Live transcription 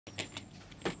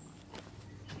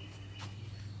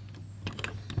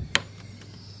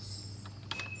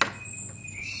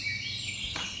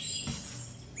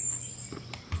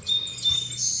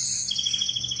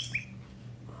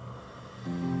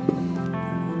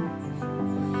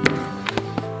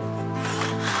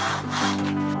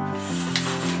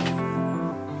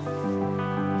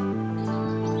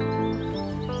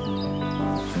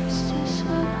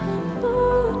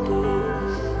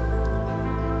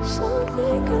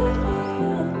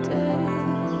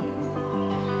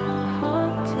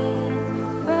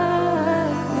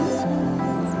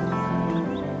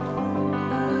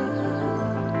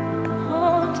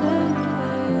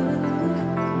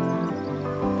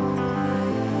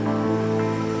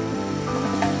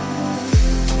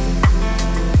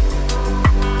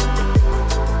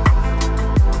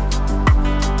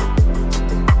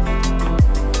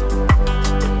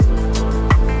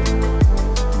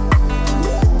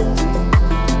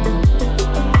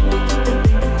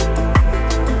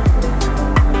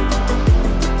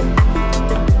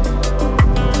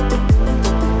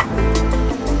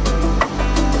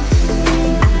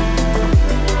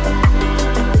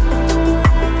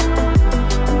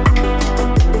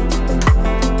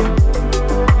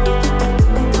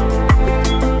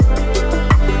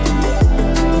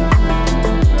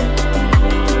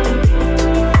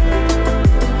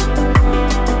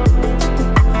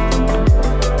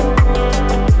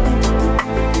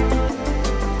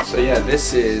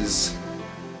this is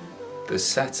the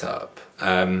setup.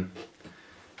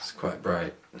 It's quite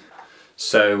bright.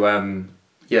 So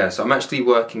yeah, so I'm actually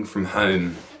working from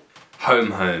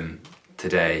home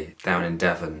today down in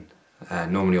Devon.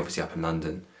 Normally obviously up in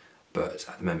London, but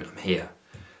at the moment I'm here.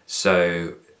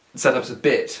 So the setup's a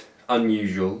bit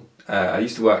unusual. I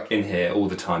used to work in here all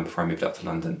the time before I moved up to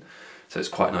London, so it's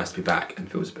quite nice to be back and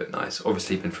feels a bit nice.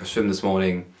 Obviously been for a swim this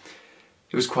morning.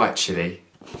 It was quite chilly.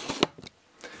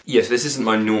 Yeah, so this isn't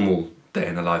my normal day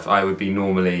in the life. I would be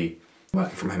normally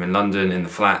working from home in London in the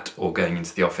flat or going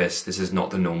into the office. This is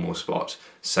not the normal spot,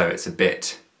 so it's a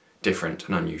bit different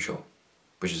and unusual,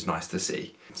 which is nice to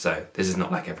see. So this is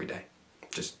not like every day,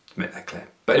 just to make that clear.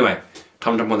 But anyway,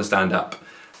 time to jump on the stand-up.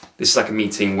 This is like a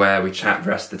meeting where we chat with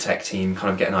the rest of the tech team,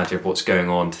 kind of get an idea of what's going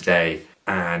on today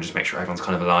and just make sure everyone's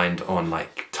kind of aligned on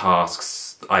like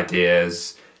tasks,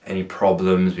 ideas, any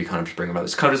problems. We kind of just bring them up.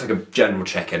 It's kind of just like a general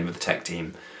check-in with the tech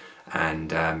team.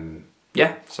 And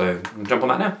yeah, so we'll jump on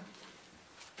that now.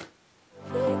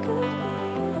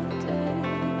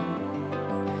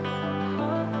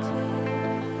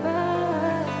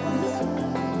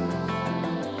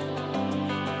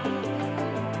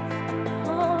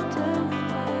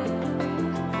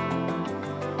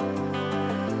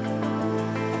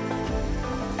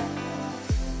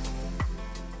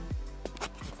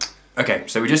 Okay,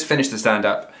 so we just finished the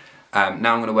stand-up. Now I'm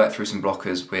going to work through some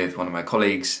blockers with one of my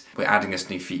colleagues. We're adding this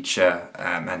new feature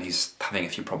and he's having a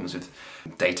few problems with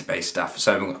database stuff.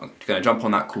 So I'm going to jump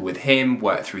on that call with him,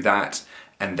 work through that,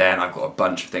 and then I've got a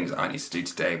bunch of things that I need to do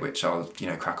today, which I'll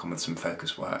crack on with some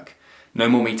focus work. No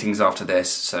more meetings after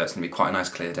this, so it's going to be quite a nice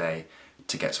clear day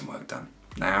to get some work done.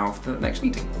 Now for the next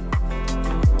meeting.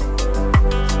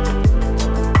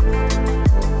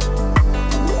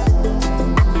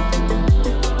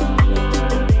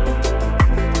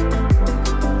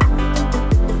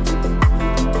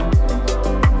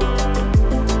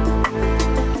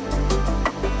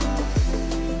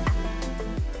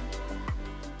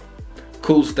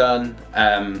 Call's done,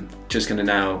 just gonna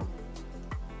now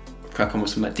crack on with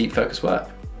some deep focus work.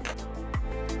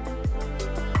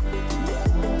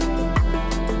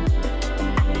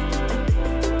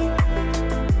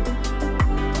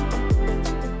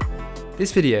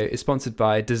 This video is sponsored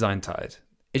by DesignTide.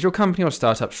 Is your company or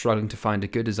startup struggling to find a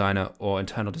good designer or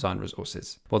internal design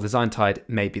resources? Well, DesignTide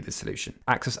may be the solution.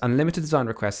 Access unlimited design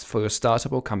requests for your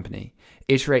startup or company,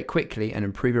 iterate quickly and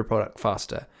improve your product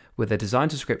faster, with a design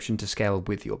subscription to scale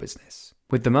with your business.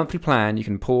 With the monthly plan, you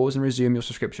can pause and resume your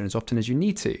subscription as often as you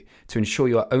need to ensure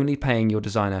you are only paying your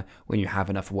designer when you have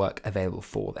enough work available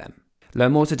for them.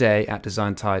 Learn more today at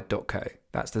designtide.co.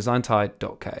 That's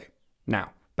designtide.co.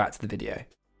 Now, back to the video.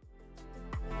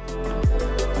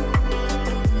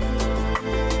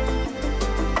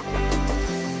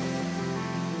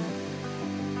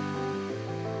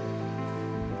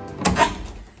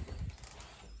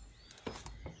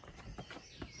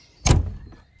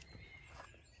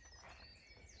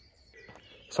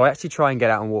 So I actually try and get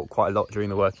out and walk quite a lot during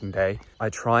the working day. I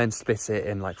try and split it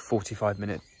in like 45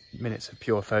 minutes of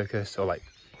pure focus, or like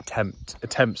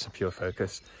attempts of pure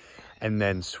focus, and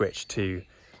then switch to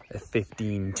a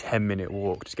 15-10 minute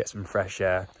walk to get some fresh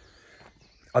air.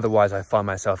 Otherwise I find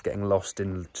myself getting lost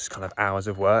in just kind of hours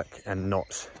of work and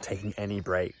not taking any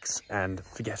breaks and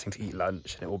forgetting to eat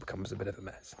lunch, and it all becomes a bit of a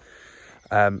mess.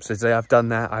 So today I've done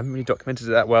that. I haven't really documented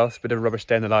it that well. It's a bit of a rubbish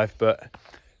day in the life, but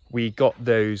we got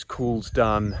those calls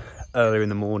done earlier in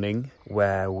the morning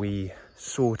where we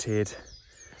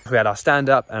had our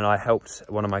stand-up, and I helped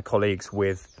one of my colleagues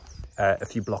with a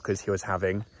few blockers he was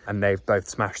having, and they've both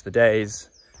smashed the days.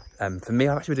 For me,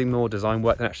 I've actually been doing more design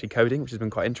work than actually coding, which has been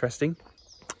quite interesting,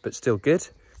 but still good.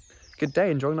 Good day,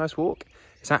 enjoying a nice walk.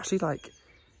 It's actually like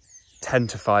 10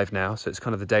 to 5 now, so it's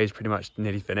kind of the day's pretty much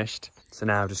nearly finished. So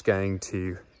now I'm just going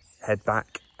to head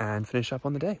back and finish up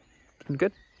on the day. It's been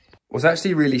good. What's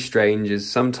actually really strange is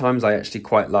sometimes I actually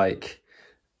quite like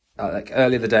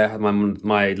earlier the day I had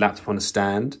my laptop on a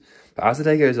stand, but as the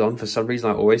day goes on, for some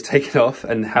reason I always take it off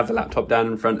and have the laptop down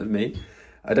in front of me.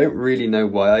 I don't really know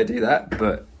why I do that,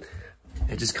 but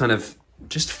it just kind of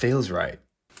feels right.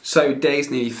 So day's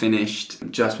nearly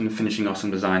finished, just been finishing off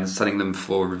some designs, setting them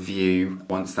for review.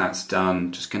 Once that's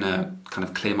done, just gonna kind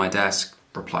of clear my desk,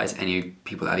 reply to any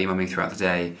people that email me throughout the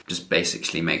day, just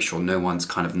basically make sure no one's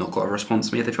kind of not got a response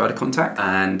to me if they try to contact.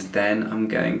 And then I'm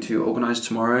going to organise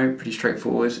tomorrow, pretty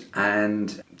straightforward,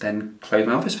 and then close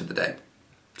my office for the day.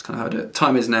 That's kind of how I do it.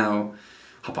 Time is now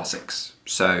 6:30,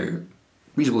 so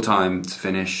reasonable time to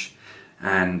finish,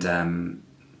 and time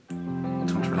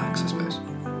to relax, I suppose.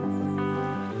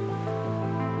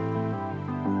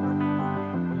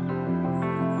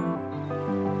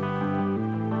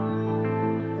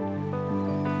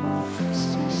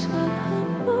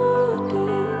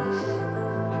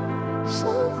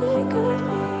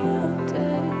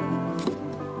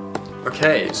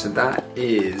 Okay, so that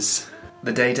is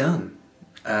the day done.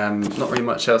 Not really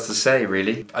much else to say,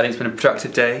 really. I think it's been a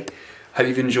productive day. Hope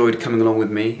you've enjoyed coming along with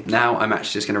me. Now I'm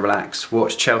actually just going to relax,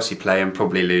 watch Chelsea play and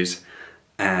probably lose,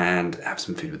 and have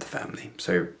some food with the family.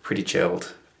 So pretty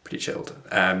chilled, pretty chilled.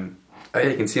 Oh yeah,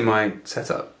 you can see my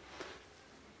setup.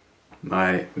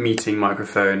 My meeting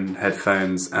microphone,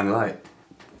 headphones and light.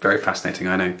 Very fascinating,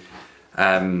 I know.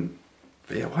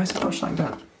 But yeah, why is it not shutting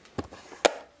down?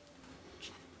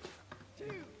 2,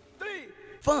 3,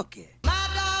 funky.